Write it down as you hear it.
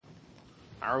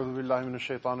أعوذ بالله من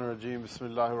الشيطان الرجيم بسم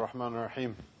الله الرحمن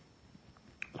الرحيم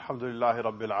الحمد لله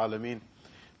رب العالمين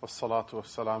والصلاة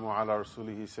والسلام على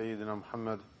رسوله سيدنا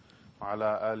محمد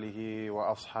وعلى آله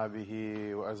وأصحابه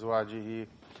وأزواجه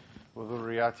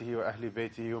وذرياته وأهل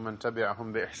بيته ومن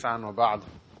تبعهم بإحسان وبعد.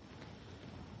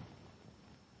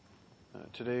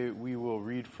 Today we will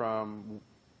read from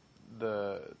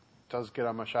the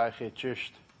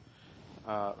Tazkira-yi-Mashayikh-i-Chisht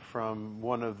from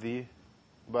one of the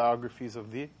biographies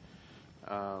of the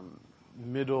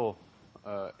middle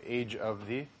age of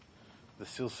the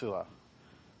silsila.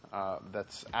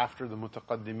 That's after the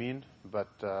mutaqaddimin, but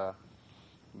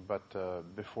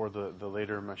before the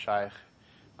later mashayikh.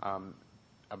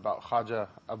 About Khaja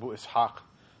Abu Ishaq,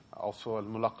 also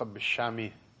al-Mulaqab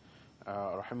bil-Shami,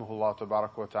 rahimahullah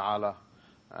tabarak wa ta'ala.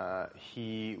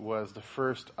 He was the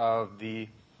first of the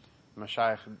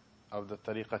mashayikh of the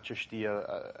Tariqa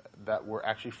Chishtiya that were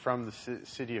actually from the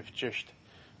city of Chisht,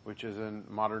 which is in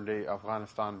modern day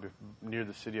Afghanistan, near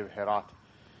the city of Herat.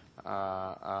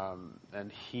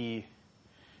 And he,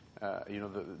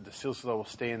 the silsila will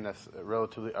stay in this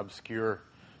relatively obscure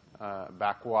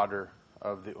backwater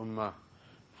of the ummah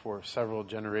for several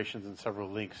generations and several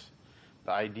links.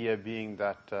 The idea being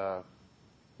that the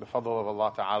fadl of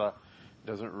Allah Ta'ala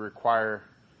doesn't require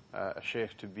a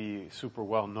shaykh to be super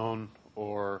well known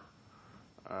or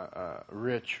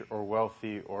rich or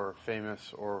wealthy or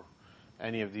famous or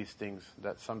any of these things.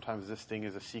 That sometimes this thing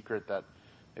is a secret that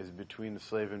is between the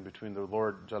slave and between the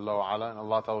Lord Jalla wa Ala, and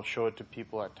Allah Ta'ala will show it to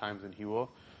people at times and He will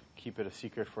keep it a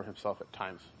secret for Himself at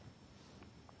times.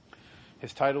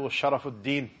 His title was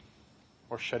Sharafuddin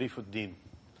or Sharifuddin.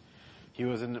 He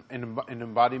was an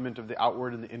embodiment of the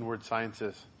outward and the inward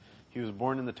sciences. He was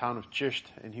born in the town of Chisht,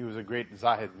 and he was a great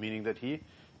zahid, meaning that he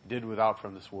did without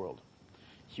from this world.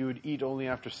 He would eat only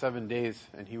after 7 days,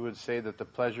 and he would say that the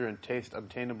pleasure and taste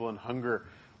obtainable in hunger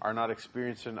are not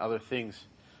experienced in other things.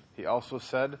 He also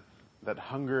said that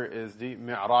hunger is the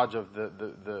mi'raj of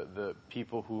the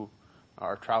people who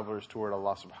are travelers toward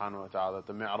Allah subhanahu wa ta'ala.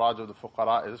 The mi'raj of the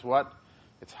fuqara is what?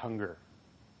 It's hunger.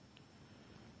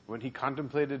 When he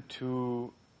contemplated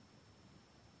to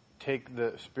take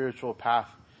the spiritual path,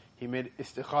 he made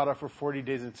istikhara for 40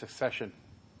 days in succession.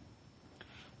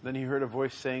 Then he heard a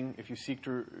voice saying, if you seek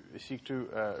to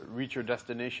reach your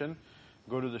destination,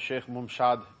 go to the Shaykh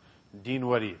Mumshad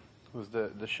Dinwari, who's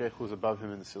the shaykh who's above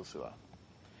him in the silsila.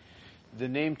 The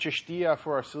name Chishtiya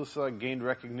for our silsila gained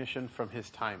recognition from his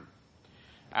time.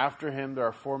 After him, there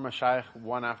are 4 mashayikh,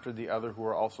 one after the other, who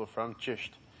are also from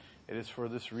Chisht. It is for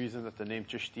this reason that the name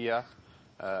Chishtiya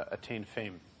attained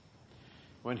fame.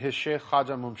 When his Shaykh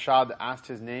Khaja Mumshad asked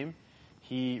his name,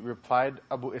 he replied,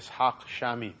 Abu Ishaq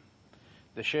Shami.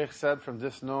 The Shaykh said, from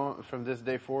this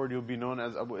day forward, you'll be known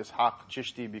as Abu Ishaq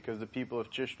Chishti, because the people of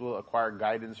Chisht will acquire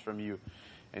guidance from you,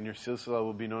 and your silsila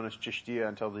will be known as Chishtiya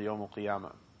until the Yawm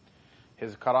al-Qiyamah.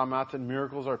 His karamat and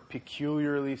miracles are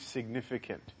peculiarly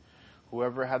significant.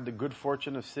 Whoever had the good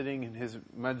fortune of sitting in his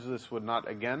majlis would not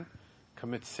again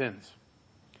commit sins.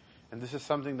 And this is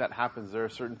something that happens. There are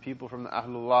certain people from the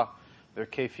Ahlullah, their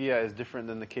kayfiyah is different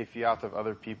than the kayfiyat of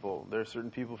other people. There are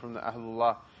certain people from the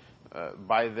Ahlullah,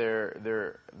 by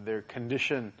their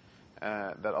condition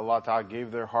that Allah Ta'ala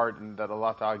gave their heart and that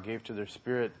Allah Ta'ala gave to their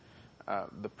spirit,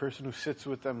 the person who sits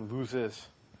with them loses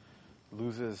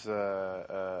the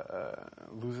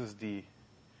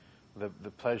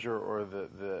pleasure or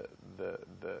the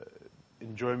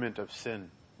enjoyment of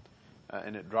sin,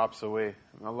 and it drops away.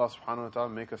 And Allah Subhanahu wa Ta'ala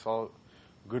make us all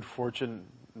good fortune,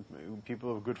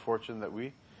 people of good fortune, that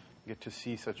we get to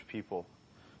see such people.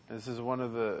 And this is one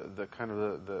of the kind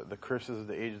of the curses of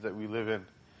the age that we live in,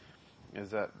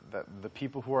 is that the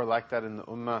people who are like that in the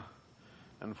ummah,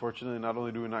 unfortunately, not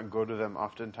only do we not go to them,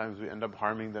 oftentimes we end up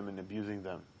harming them and abusing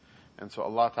them. And so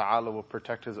Allah Ta'ala will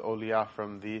protect His awliya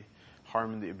from the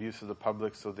harm and the abuse of the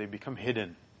public, so they become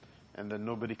hidden. And then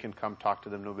nobody can come talk to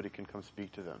them, nobody can come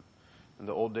speak to them. In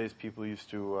the old days, people used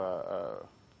to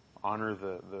honor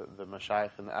the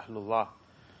mashayikh and the ahlullah.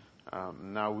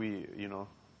 Now we,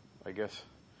 I guess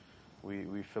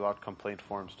we fill out complaint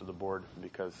forms to the board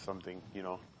because something,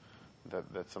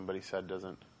 that somebody said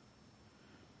doesn't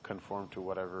conform to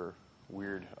whatever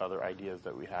weird other ideas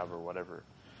that we have or whatever.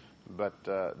 But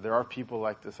there are people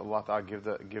like this. Allah Ta'ala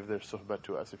give their suhbah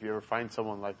to us. If you ever find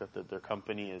someone like that their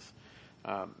company is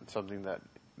something that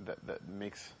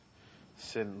makes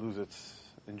sin lose its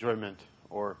enjoyment,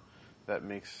 or that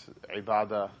makes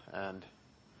ibadah and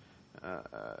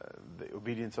the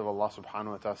obedience of Allah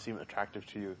Subhanahu wa Ta'ala seem attractive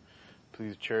to you,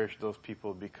 please cherish those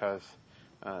people, because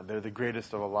they're the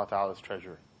greatest of Allah Ta'ala's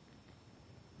treasure.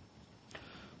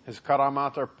 His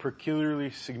karamat are peculiarly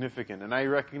significant, and I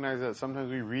recognize that sometimes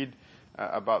we read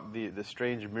about the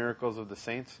strange miracles of the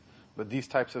saints, but these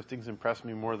types of things impress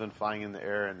me more than flying in the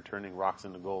air and turning rocks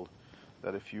into gold.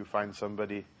 That if you find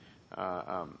somebody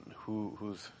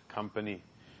whose company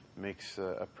makes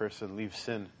a person leave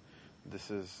sin, this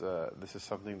is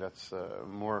something that's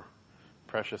more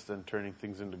precious than turning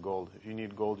things into gold. If you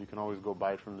need gold, you can always go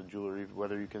buy it from the jeweler.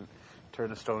 Whether you can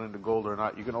turn a stone into gold or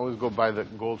not, you can always go buy the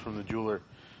gold from the jeweler.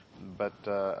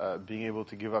 But being able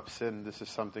to give up sin, this is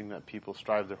something that people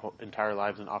strive their whole entire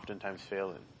lives and oftentimes fail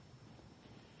in.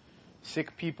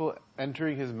 Sick people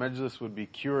entering his majlis would be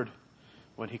cured.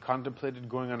 When he contemplated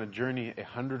going on a journey,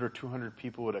 100 or 200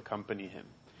 people would accompany him.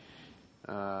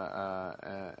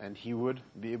 And he would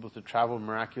be able to travel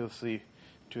miraculously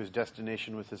to his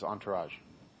destination with his entourage.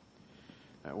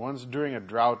 Once during a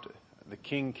drought, the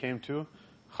king came to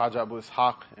Khaja Abu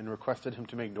Ishaq and requested him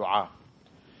to make dua.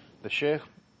 The Shaykh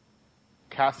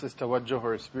cast his tawajjuh,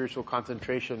 or his spiritual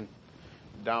concentration,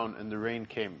 down, and the rain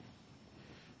came.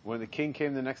 When the king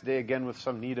came the next day again with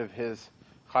some need of his,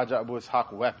 Khaja Abu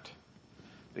Ishaq wept.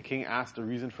 The king asked the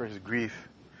reason for his grief,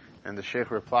 and the Shaykh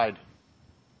replied,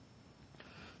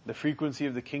 "The frequency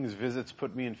of the king's visits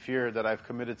put me in fear that I've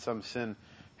committed some sin.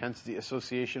 Hence the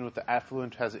association with the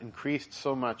affluent has increased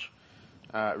so much,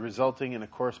 resulting in a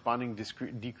corresponding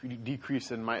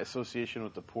decrease in my association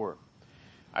with the poor.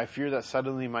 I fear that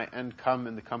suddenly my end come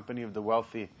in the company of the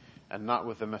wealthy and not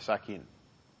with the masakin."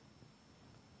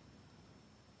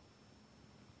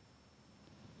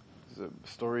 It's a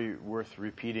story worth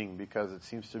repeating because it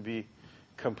seems to be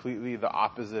completely the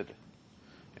opposite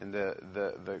and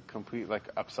the complete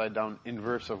upside down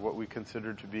inverse of what we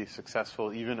consider to be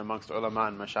successful even amongst ulama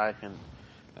and mashayikh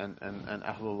and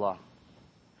ahlullah.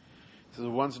 So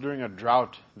once during a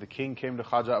drought, the king came to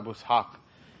Khaja Abu Ishaq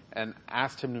and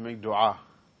asked him to make dua.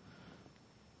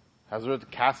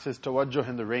 Hazrat cast his tawajjuh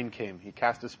and the rain came. He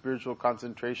cast his spiritual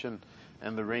concentration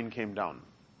and the rain came down.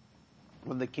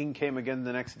 When the king came again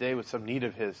the next day with some need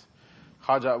of his,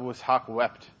 Khaja Abu Ishaq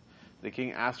wept. The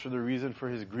king asked for the reason for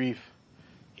his grief.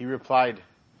 He replied,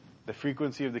 "The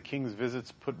frequency of the king's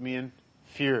visits put me in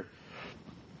fear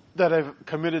that I've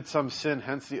committed some sin,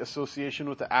 hence the association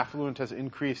with the affluent has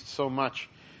increased so much,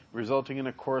 resulting in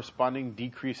a corresponding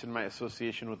decrease in my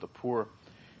association with the poor.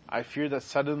 I fear that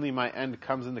suddenly my end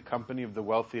comes in the company of the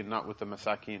wealthy and not with the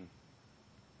masakin."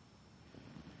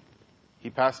 He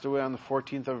passed away on the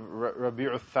 14th of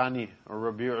Rabi'ul Thani,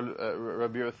 or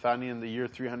Rabi'ul Thani in the year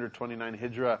 329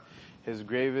 Hijrah. His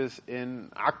grave is in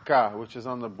Akka, which is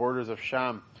on the borders of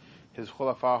Sham. His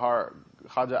khulafa are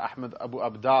Khaja Ahmad Abu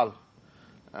Abdal,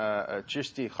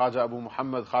 Chishti, Khaja Abu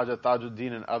Muhammad, Khaja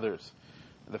Tajuddin, and others.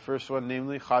 The first one,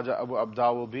 namely Khaja Abu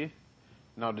Abdal, will be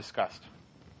now discussed.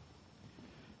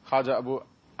 Khaja Abu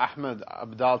Ahmad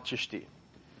Abdal Chishti.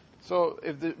 So,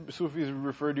 if the Sufis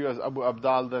refer to you as Abu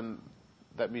Abdal, then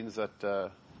that means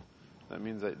that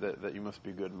you must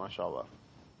be good, mashallah.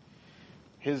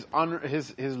 His honor,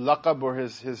 his laqab, or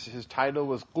his title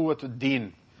was Quwwatud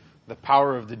Deen, the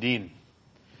power of the Deen.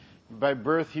 By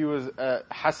birth, he was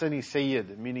Hassani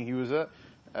Sayyid, meaning he was a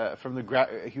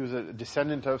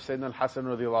descendant of Sayyidina al-Hasan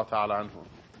radiyallahu ta'ala anhu.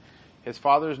 His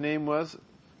father's name was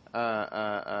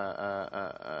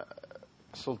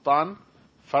Sultan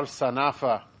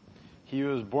Farsanafa. He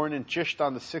was born in Chisht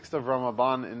on the 6th of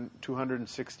Ramadan in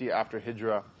 260 after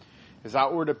Hijrah. His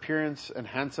outward appearance and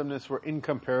handsomeness were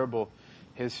incomparable.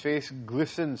 His face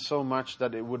glistened so much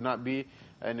that it would not be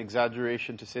an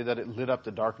exaggeration to say that it lit up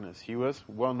the darkness. He was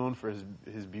well known for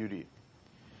his beauty.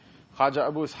 Khaja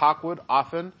Abu Ishaq would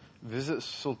often visit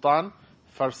Sultan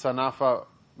Farsanafa.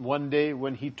 One day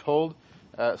when he told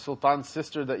Sultan's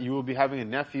sister that you will be having a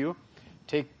nephew,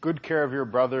 take good care of your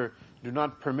brother. Do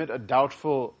not permit a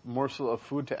doubtful morsel of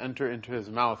food to enter into his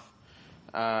mouth.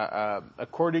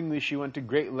 Accordingly, she went to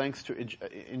great lengths to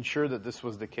ensure that this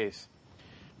was the case.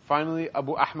 Finally,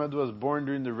 Abu Ahmad was born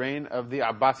during the reign of the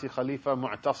Abbasi Khalifa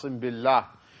Mu'tasim Billah.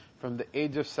 From the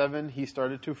age of 7, he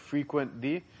started to frequent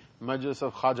the Majlis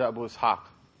of Khaja Abu Ishaq.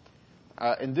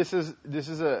 And this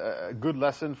is a good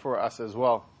lesson for us as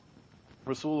well.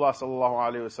 Rasulullah sallallahu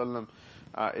alaihi wasallam,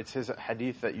 it's his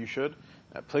hadith that you should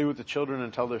play with the children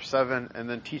until they're 7, and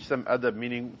then teach them adab,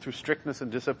 meaning through strictness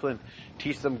and discipline,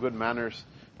 teach them good manners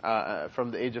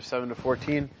from the age of 7 to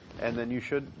 14, and then you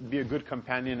should be a good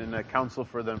companion and a counsel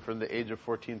for them from the age of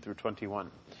 14 through 21.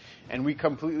 And we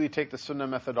completely take the sunnah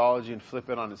methodology and flip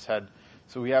it on its head.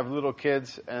 So we have little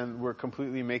kids, and we're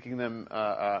completely making them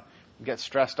get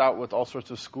stressed out with all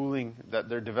sorts of schooling that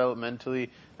they're developmentally,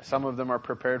 some of them are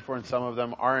prepared for and some of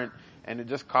them aren't, and it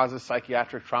just causes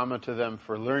psychiatric trauma to them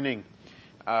for learning.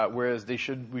 Whereas we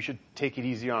should take it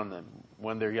easy on them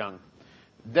when they're young.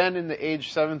 Then in the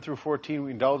age 7 through 14,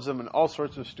 we indulge them in all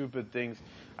sorts of stupid things.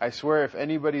 I swear, if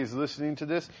anybody is listening to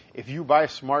this, if you buy a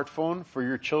smartphone for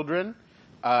your children,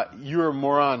 you're a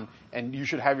moron, and you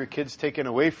should have your kids taken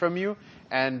away from you,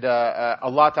 and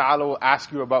Allah Ta'ala will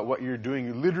ask you about what you're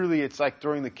doing. Literally, it's like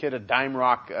throwing the kid a dime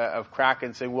rock of crack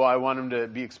and saying, well, I want him to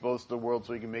be exposed to the world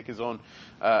so he can make his own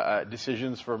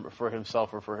decisions for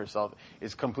himself or for herself.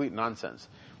 It's complete nonsense.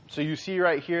 So you see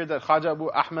right here that Khaja Abu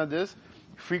Ahmad is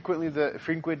frequently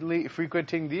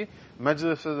frequenting the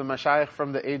Majlis of the Mashayikh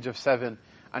from the age of 7.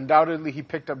 Undoubtedly, he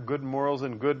picked up good morals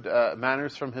and good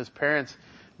manners from his parents,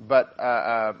 but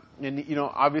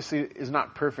obviously is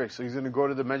not perfect. So he's going to go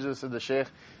to the Majlis of the Shaykh,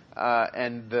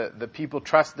 and the people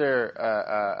trust their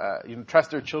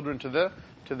children to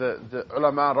the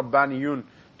ulama rabbaniyun,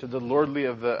 to the lordly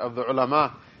of the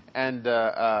ulama, and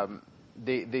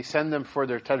they send them for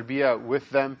their tarbiyah with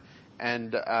them,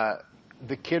 and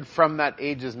the kid from that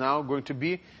age is now going to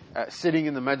be sitting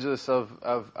in the majlis of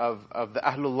the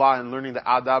Ahlullah and learning the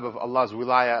adab of Allah's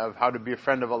wilayah, of how to be a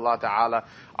friend of Allah Ta'ala.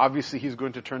 Obviously, he's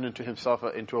going to turn into himself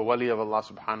into a wali of Allah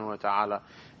Subhanahu wa Ta'ala.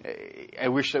 I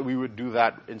wish that we would do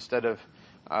that instead of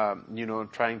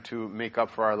trying to make up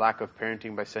for our lack of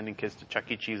parenting by sending kids to Chuck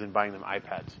E. Cheese and buying them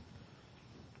iPads.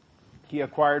 He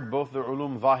acquired both the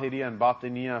ulum zahiriya and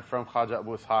batiniya from Khaja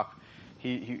Abu Ishaq.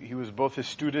 He was both his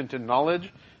student in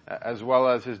knowledge as well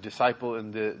as his disciple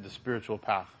in the spiritual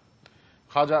path.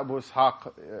 Khaja Abu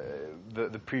Ishaq,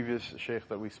 the previous sheikh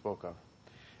that we spoke of.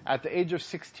 At the age of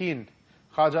 16,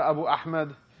 Khaja Abu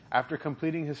Ahmad, after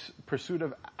completing his pursuit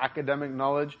of academic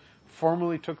knowledge,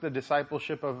 formally took the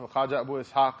discipleship of Khaja Abu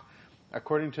Ishaq.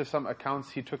 According to some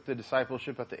accounts, he took the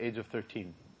discipleship at the age of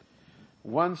 13.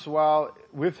 Once, while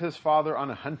with his father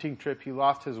on a hunting trip, he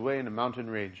lost his way in a mountain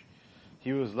range.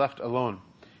 He was left alone.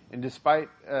 And in spite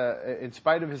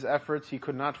of his efforts, he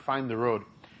could not find the road.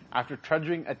 After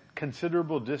trudging a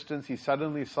considerable distance, he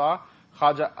suddenly saw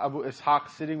Khaja Abu Ishaq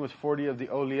sitting with 40 of the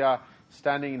awliya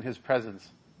standing in his presence.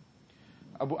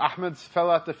 Abu Ahmad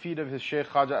fell at the feet of his Shaykh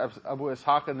Khaja Abu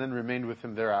Ishaq and then remained with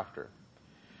him thereafter.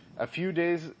 A few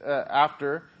days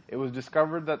after, it was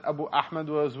discovered that Abu Ahmad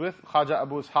was with Khaja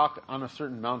Abu Ishaq on a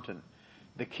certain mountain.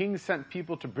 The king sent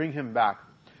people to bring him back.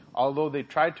 Although they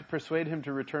tried to persuade him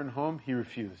to return home, he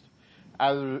refused.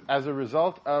 As a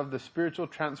result of the spiritual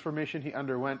transformation he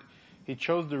underwent, he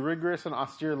chose the rigorous and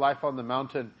austere life on the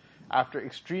mountain. After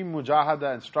extreme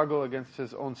mujahada and struggle against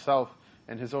his own self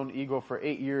and his own ego for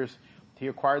 8 years, he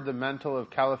acquired the mantle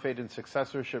of caliphate and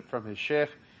successorship from his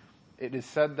sheikh. It is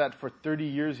said that for 30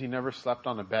 years he never slept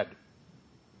on a bed.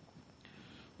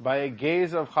 By a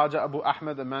gaze of Khaja Abu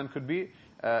Ahmad, a man could be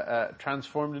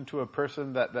transformed into a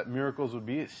person that miracles would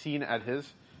be seen at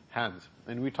his hands.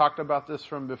 And we talked about this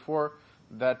from before,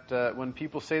 that when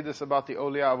people say this about the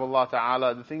awliya of Allah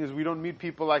Ta'ala, the thing is we don't meet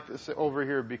people like this over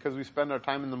here because we spend our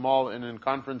time in the mall and in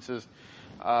conferences.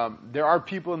 There are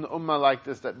people in the ummah like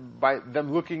this that by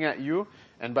them looking at you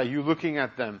and by you looking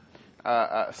at them,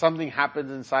 something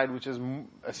happens inside which is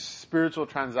a spiritual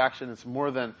transaction. It's more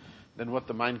than what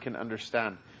the mind can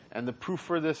understand. And the proof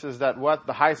for this is that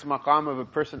the highest maqam of a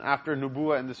person after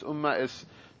nubuwah in this ummah is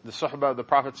the suhbah of the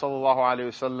Prophet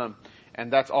ﷺ,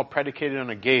 and that's all predicated on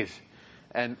a gaze.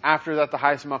 And after that, the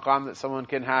highest maqam that someone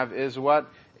can have is what?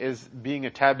 Is being a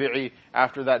tabi'i,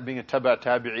 after that being a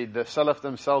tabi'i. The salaf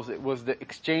themselves, it was the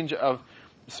exchange of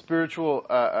spiritual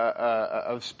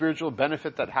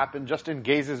benefit that happened just in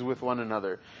gazes with one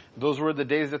another. Those were the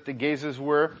days that the gazes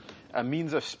were a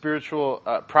means of spiritual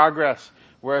progress,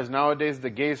 whereas nowadays the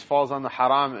gaze falls on the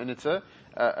haram and it's a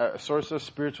source of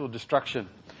spiritual destruction.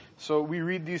 So we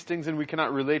read these things and we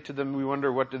cannot relate to them. We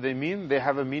wonder, what do they mean? They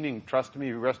have a meaning. Trust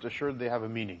me, rest assured, they have a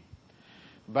meaning.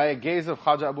 By a gaze of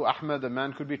Khaja Abu Ahmad, a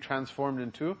man could be transformed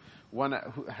into one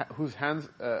whose hands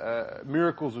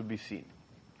miracles would be seen.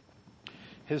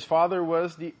 His father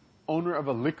was the owner of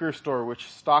a liquor store which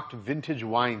stocked vintage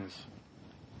wines.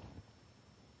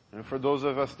 And for those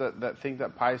of us that think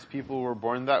that pious people were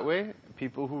born that way,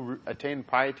 people who attain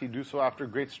piety do so after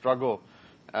great struggle.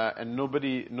 And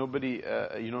nobody's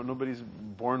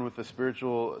born with a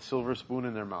spiritual silver spoon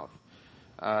in their mouth.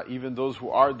 Even those who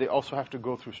are, they also have to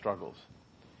go through struggles.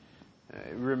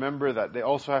 Remember that they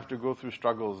also have to go through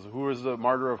struggles. Who was the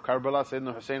martyr of Karbala?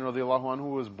 Sayyidina Hussein radiallahu anhu,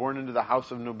 who was born into the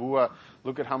house of Nubuwah.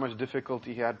 Look at how much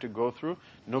difficulty he had to go through.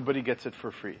 Nobody gets it for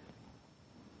free.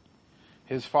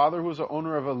 His father was the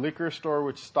owner of a liquor store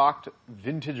which stocked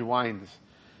vintage wines.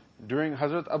 During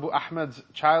Hazrat Abu Ahmad's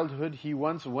childhood, he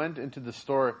once went into the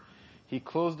store. He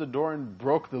closed the door and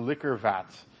broke the liquor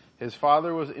vats. His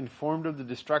father was informed of the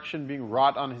destruction being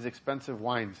wrought on his expensive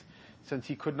wines. Since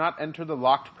he could not enter the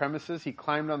locked premises, he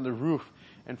climbed on the roof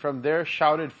and from there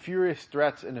shouted furious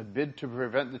threats in a bid to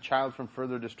prevent the child from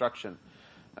further destruction.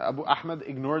 Abu Ahmad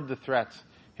ignored the threats.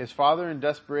 His father, in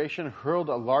desperation, hurled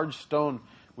a large stone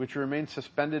which remained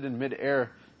suspended in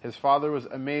mid-air. His father was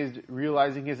amazed.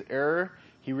 Realizing his error,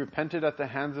 he repented at the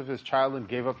hands of his child and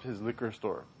gave up his liquor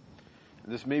store.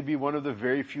 This may be one of the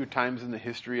very few times in the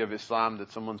history of Islam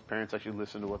that someone's parents actually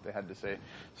listened to what they had to say.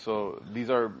 So these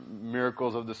are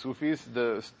miracles of the Sufis.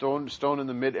 The stone in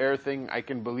the mid-air thing, I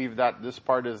can believe that. This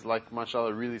part is like,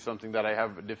 mashallah, really something that I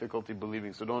have difficulty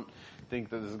believing. So don't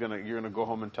think that you're gonna go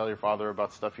home and tell your father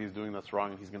about stuff he's doing that's wrong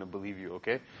and he's gonna believe you,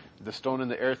 okay? The stone in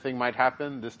the air thing might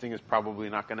happen. This thing is probably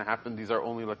not gonna happen. These are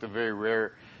only like the very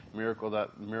rare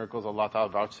miracles Allah Ta'ala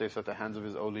vouchsafes at the hands of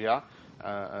His awliya.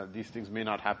 These things may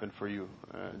not happen for you,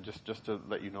 just to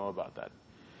let you know about that.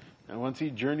 And once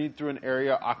he journeyed through an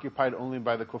area occupied only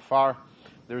by the kuffar,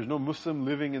 there was no Muslim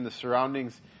living in the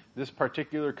surroundings. This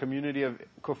particular community of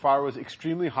kuffar was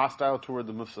extremely hostile toward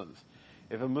the Muslims.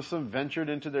 If a Muslim ventured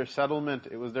into their settlement,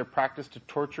 it was their practice to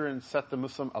torture and set the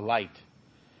Muslim alight.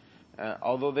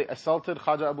 Although they assaulted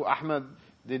Khaja Abu Ahmad,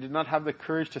 they did not have the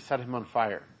courage to set him on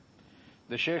fire.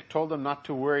 The Shaykh told them not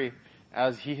to worry,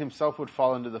 as he himself would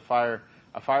fall into the fire.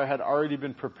 A fire had already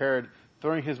been prepared.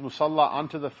 Throwing his musalla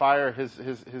onto the fire, his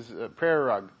prayer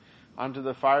rug, onto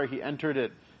the fire, he entered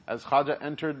it. As Khaja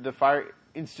entered, the fire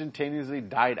instantaneously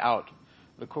died out.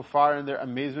 The kuffar, in their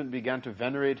amazement, began to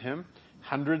venerate him.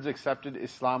 Hundreds accepted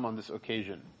Islam on this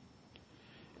occasion.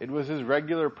 It was his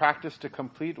regular practice to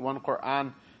complete one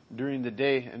Qur'an during the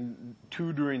day and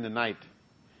two during the night.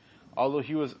 Although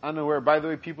he was unaware, by the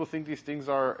way, people think these things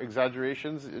are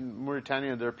exaggerations. In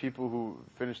Mauritania, there are people who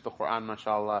finish the Quran,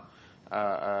 mashallah,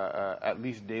 at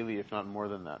least daily, if not more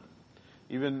than that.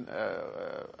 Even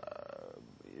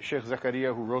Sheikh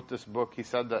Zakaria, who wrote this book, he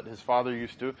said that his father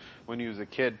used to, when he was a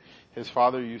kid, his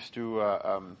father used to,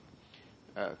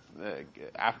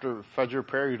 after Fajr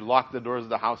prayer, he'd lock the doors of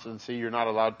the house and say, you're not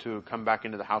allowed to come back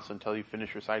into the house until you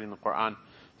finish reciting the Quran.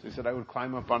 So he said, I would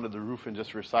climb up onto the roof and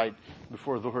just recite.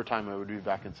 Before Dhuhr time, I would be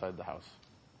back inside the house.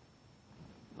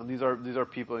 And these are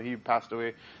people. He passed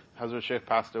away. Hazrat Shaykh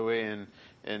passed away in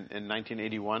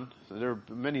 1981. So there are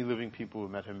many living people who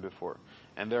met him before,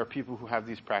 and there are people who have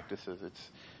these practices. It's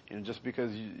just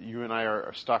because you and I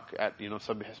are stuck at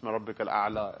Sabbih Isma Rabbikal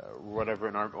A'la or whatever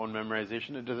in our own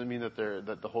memorization, it doesn't mean that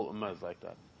the whole ummah is like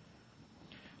that.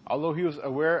 Although he was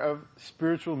aware of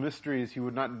spiritual mysteries, he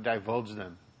would not divulge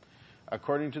them.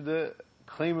 According to the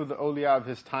claim of the awliya of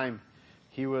his time,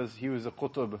 he was a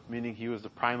qutub, meaning he was the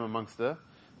prime amongst the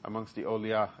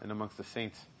awliya and amongst the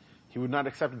saints. He would not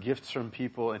accept gifts from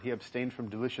people, and he abstained from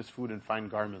delicious food and fine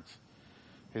garments.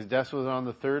 His death was on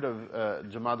the 3rd of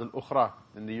Jamad al-Ukhra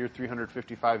in the year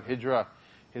 355 Hijrah.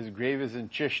 His grave is in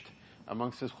Chisht.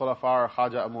 Amongst his khulafa are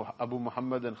Khaja Abu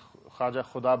Muhammad and Khaja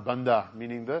Khuda Banda,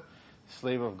 meaning the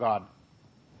slave of God.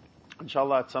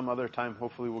 Inshallah, at some other time,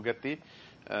 hopefully we'll get the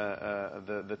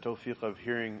tawfiq of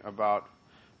hearing about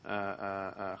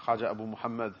Khaja Abu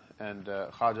Muhammad and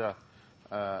Khaja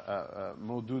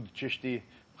Maudud Chishti,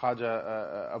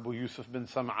 Khaja Abu Yusuf bin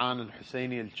Sam'an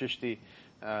al-Husayni al-Chishti,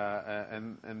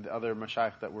 and the other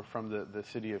mashayikh that were from the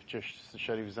city of Chisht,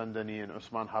 Sharif Zandani and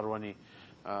Usman Harwani.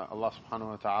 Allah subhanahu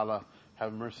wa ta'ala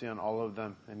have mercy on all of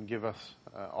them and give us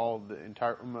all the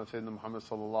entire ummah of Sayyidina Muhammad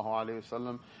sallallahu alayhi wa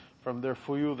sallam from their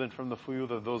fuyud and from the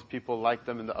fuyud of those people like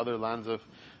them in the other lands of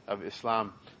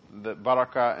Islam. The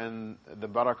barakah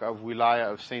of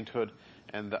wilaya, of sainthood,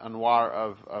 and the anwar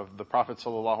of the Prophet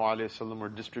ﷺ were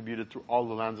distributed through all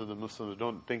the lands of the Muslims.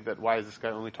 Don't think that why is this guy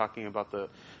only talking about the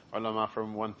ulama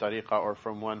from one tariqah or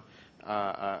from one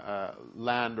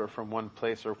land or from one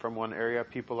place or from one area.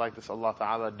 People like this, Allah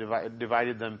Ta'ala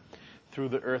divided them through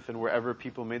the earth, and wherever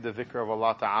people made the dhikr of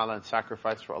Allah Ta'ala and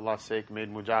sacrificed for Allah's sake, made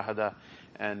mujahada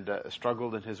and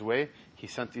struggled in His way, He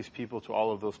sent these people to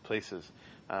all of those places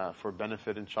for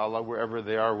benefit, inshallah, wherever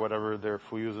they are, whatever their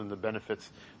fuyuz and the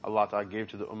benefits Allah Ta'ala gave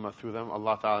to the ummah through them.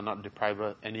 Allah Ta'ala not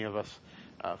deprive any of us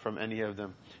from any of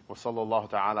them. Wa sallallahu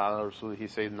ta'ala ala rasulihi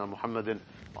Sayyidina Muhammadin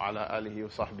wa ala alihi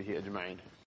wa sahbihi ajma'in.